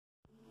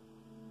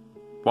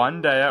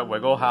One day at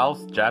Wiggle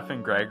House, Jeff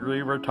and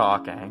Gregory were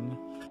talking.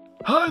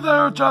 Hi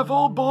there, Jeff,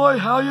 old boy.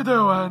 How you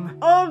doing?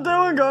 I'm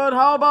doing good.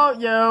 How about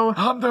you?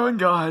 I'm doing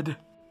good.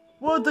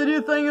 What did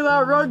you think of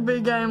that rugby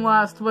game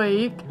last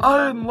week?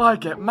 I didn't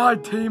like it. My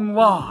team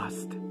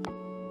lost.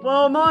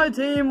 Well, my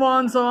team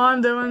won, so I'm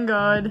doing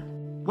good.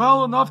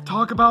 Well, enough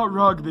talk about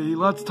rugby.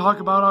 Let's talk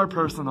about our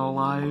personal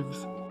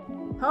lives.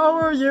 How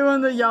are you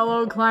and the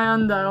Yellow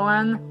Clan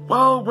doing?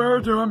 Well, we're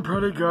doing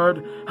pretty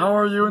good. How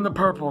are you and the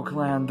Purple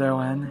Clan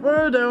doing?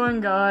 We're doing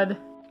good.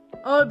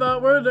 I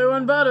bet we're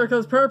doing better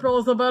because purple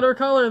is a better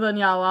color than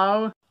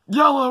yellow.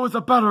 Yellow is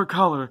a better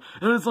color.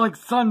 It is like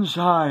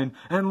sunshine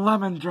and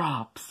lemon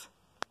drops.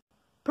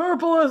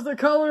 Purple is the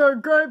color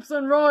of grapes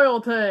and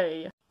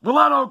royalty. Well,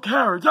 I don't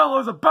care.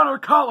 Yellow's a better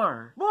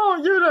color.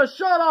 Won't you just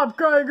shut up,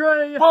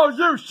 Gregory? Well,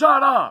 you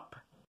shut up.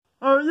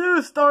 Are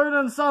you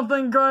starting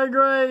something,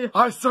 Gregory?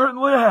 I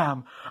certainly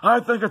am. I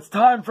think it's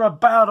time for a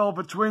battle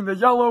between the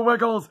Yellow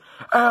Wiggles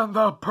and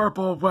the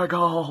Purple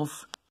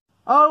Wiggles.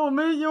 I will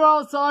meet you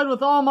outside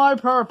with all my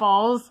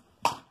purples.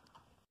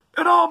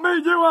 And I'll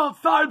meet you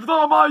outside with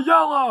all my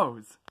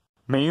yellows.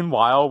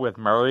 Meanwhile, with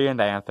Murray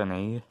and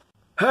Anthony.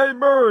 Hey,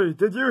 Murray,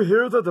 did you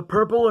hear that the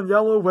Purple and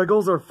Yellow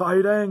Wiggles are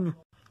fighting?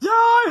 Yeah,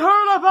 I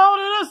heard about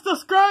it. It's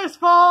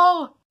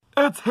disgraceful.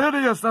 It's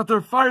hideous that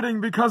they're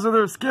fighting because of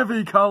their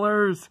skivvy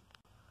colors.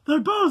 They're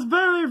both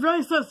very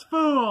racist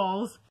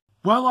fools.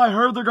 Well, I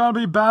heard they're gonna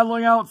be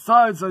battling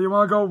outside, so you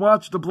wanna go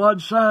watch the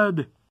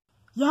bloodshed?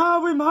 Yeah,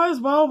 we might as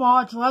well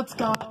watch. Let's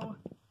go.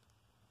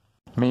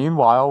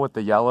 Meanwhile, with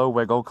the Yellow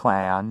Wiggle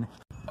Clan.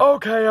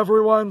 Okay,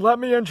 everyone, let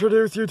me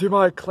introduce you to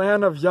my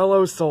clan of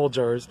yellow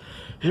soldiers.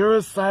 Here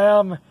is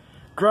Sam,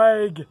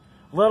 Greg,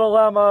 Little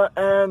Emma,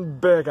 and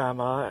Big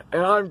Emma,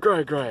 and I'm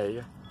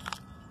Gregory.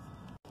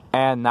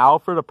 And now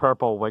for the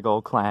Purple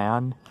Wiggle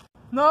Clan.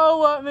 Now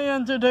let me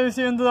introduce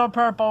you to the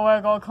Purple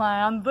Wiggle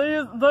Clan.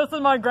 This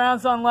is my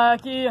grandson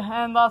Lackey,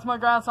 and that's my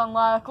grandson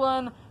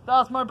Lachlan.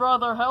 That's my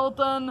brother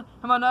Hilton,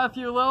 and my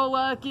nephew Lil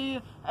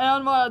Lackey,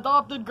 and my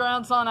adopted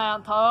grandson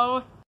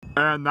Anto.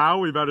 And now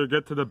we better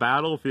get to the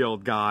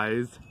battlefield,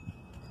 guys.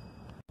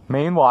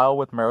 Meanwhile,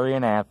 with Murray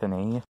and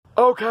Anthony.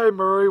 Okay,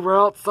 Murray, we're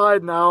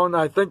outside now, and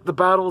I think the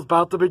battle's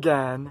about to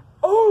begin.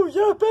 Oh,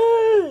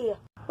 yippee!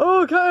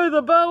 Okay,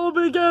 the battle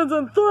begins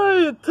in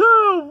 3,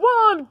 2,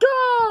 1,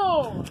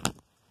 go!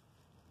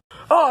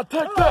 Oh,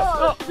 take this!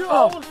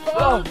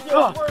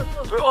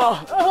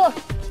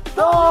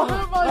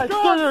 I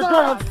stole your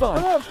grandson!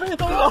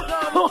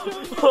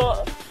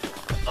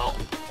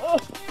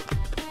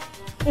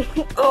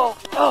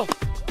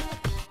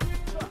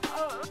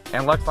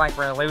 It looks like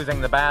we're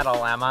losing the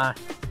battle, Emma.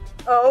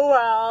 Oh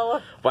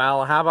well.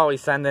 Well, how about we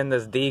send in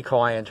this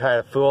decoy and try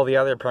to fool the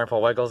other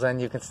Purple Wiggles,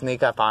 and you can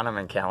sneak up on them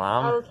and kill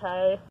them.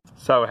 Okay.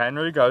 So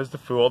Henry goes to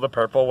fool the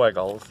Purple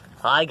Wiggles.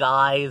 Hi,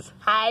 guys.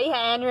 Hi,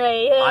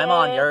 Henry. I'm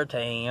on your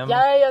team.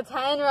 Yay, it's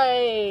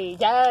Henry.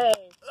 Yay.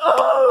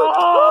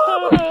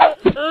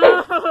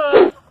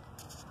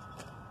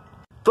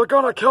 They're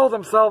gonna kill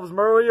themselves,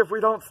 Murray, if we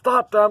don't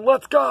stop them.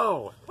 Let's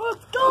go!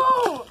 Let's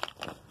go!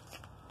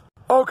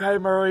 Okay,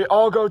 Murray,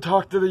 I'll go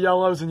talk to the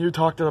yellows and you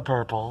talk to the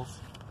purples.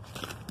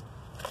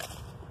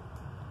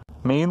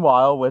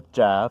 Meanwhile, with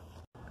Jeff.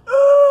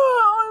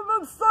 I'm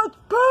in such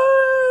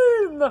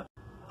pain!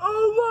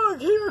 Oh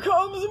look, here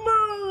comes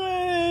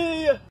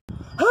Murray!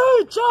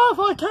 Hey Jeff,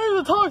 I came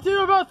to talk to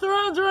you about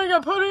surrendering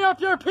and putting up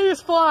your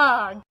peace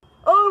flag!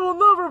 I will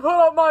never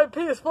put up my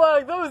peace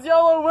flag, those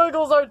Yellow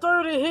Wiggles are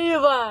dirty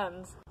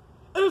heathens!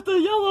 If the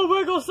Yellow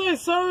Wiggles say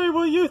sorry,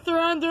 will you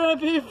surrender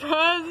and be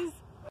friends?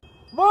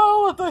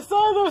 Well, if they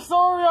say they're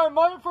sorry, I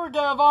might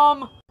forgive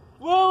them.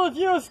 Well, if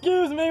you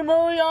excuse me,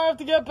 Murray, I have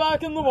to get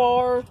back in the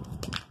war.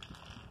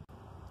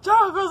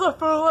 Jeff is a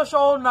foolish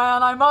old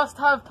man, I must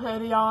have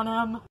pity on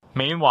him.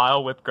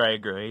 Meanwhile, with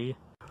Gregory.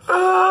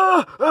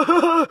 I'm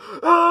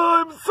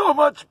so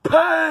much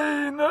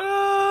pain!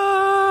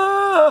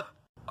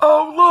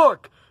 Oh,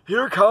 look!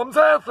 Here comes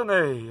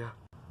Anthony!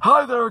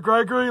 Hi there,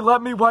 Gregory.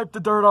 Let me wipe the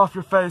dirt off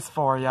your face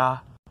for ya.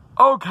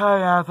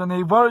 Okay,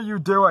 Anthony, what are you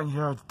doing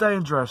here? It's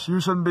dangerous. You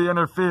shouldn't be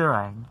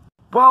interfering.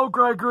 Well,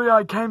 Gregory,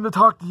 I came to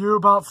talk to you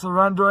about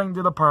surrendering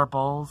to the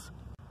Purples.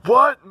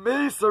 What?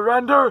 Me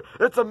surrender?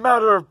 It's a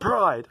matter of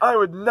pride. I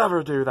would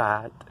never do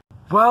that.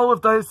 Well,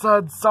 if they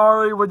said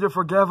sorry, would you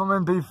forgive them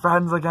and be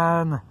friends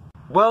again?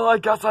 Well, I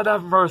guess I'd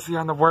have mercy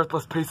on the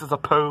worthless pieces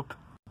of poop.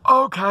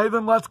 Okay,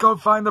 then let's go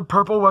find the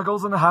Purple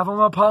Wiggles and have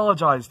them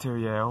apologize to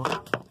you.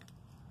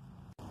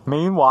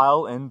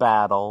 Meanwhile, in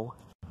battle.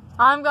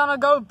 I'm gonna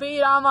go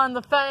beat him on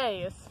the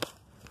face.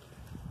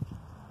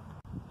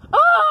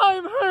 Oh,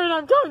 I'm hurt,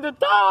 I'm going to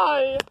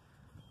die!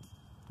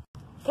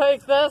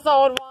 Take this,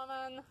 old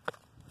woman.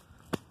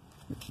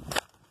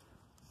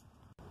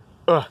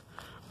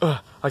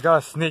 I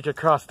gotta sneak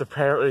across the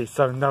prairie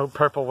so no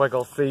Purple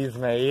Wiggle sees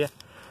me.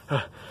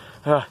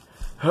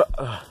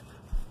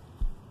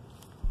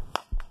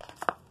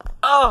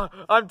 Oh,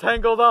 I'm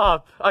tangled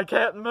up. I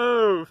can't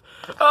move.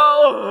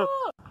 Oh!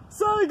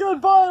 Say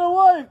goodbye to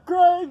life,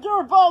 Greg.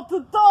 You're about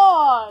to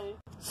die.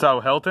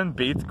 So Hilton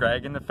beats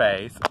Greg in the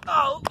face.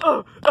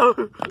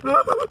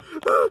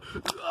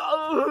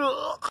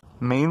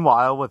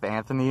 Meanwhile, with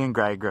Anthony and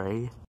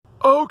Gregory.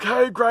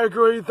 Okay,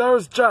 Gregory,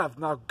 there's Jeff.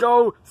 Now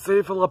go see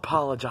if he'll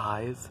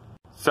apologize.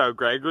 So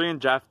Gregory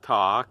and Jeff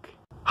talk.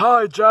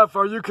 Hi, Jeff.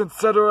 Are you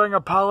considering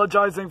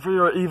apologizing for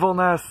your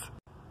evilness?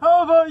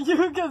 How about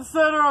you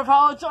consider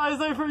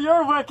apologizing for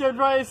your wicked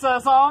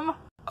racism?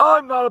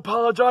 I'm not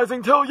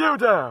apologizing till you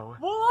do.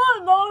 Well,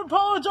 I'm not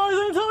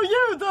apologizing till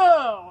you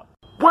do.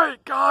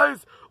 Wait,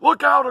 guys.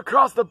 Look out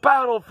across the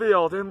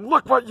battlefield and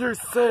look what you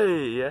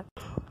see.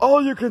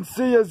 All you can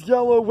see is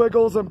yellow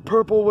Wiggles and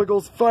purple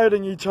Wiggles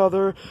fighting each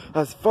other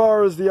as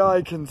far as the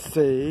eye can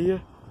see.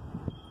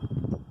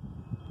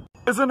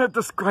 Isn't it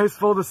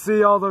disgraceful to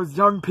see all those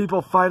young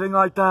people fighting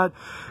like that?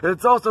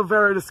 It's also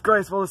very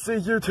disgraceful to see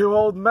you two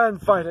old men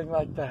fighting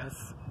like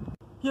this.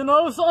 You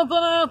know something,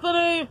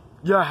 Anthony?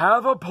 You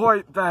have a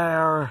point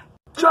there.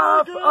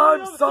 Jeff,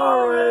 I'm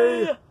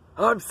sorry.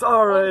 I'm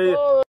sorry.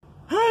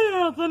 Hey,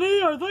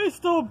 Anthony, are they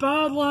still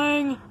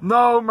battling?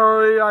 No,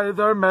 Murray,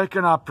 they're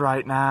making up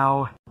right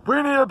now.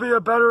 We need to be a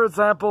better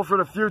example for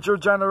the future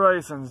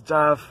generations,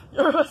 Jeff.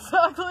 You're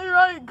exactly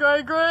right,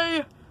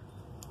 Gregory.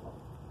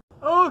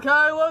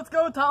 Okay, let's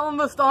go tell them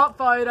to stop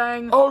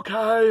fighting.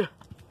 Okay.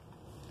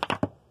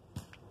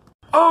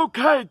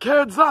 Okay,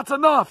 kids, that's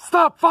enough.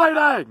 Stop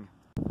fighting.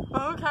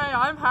 Okay,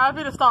 I'm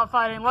happy to stop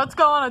fighting. Let's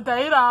go on a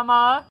date,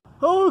 Emma.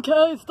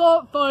 Okay,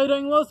 stop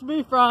fighting. Let's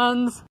be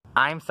friends.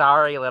 I'm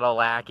sorry, little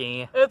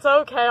lackey. It's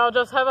okay, I'll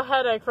just have a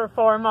headache for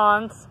 4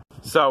 months.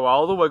 So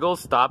all the Wiggles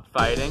stop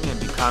fighting and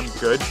become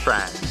good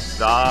friends.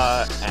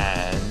 The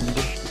end.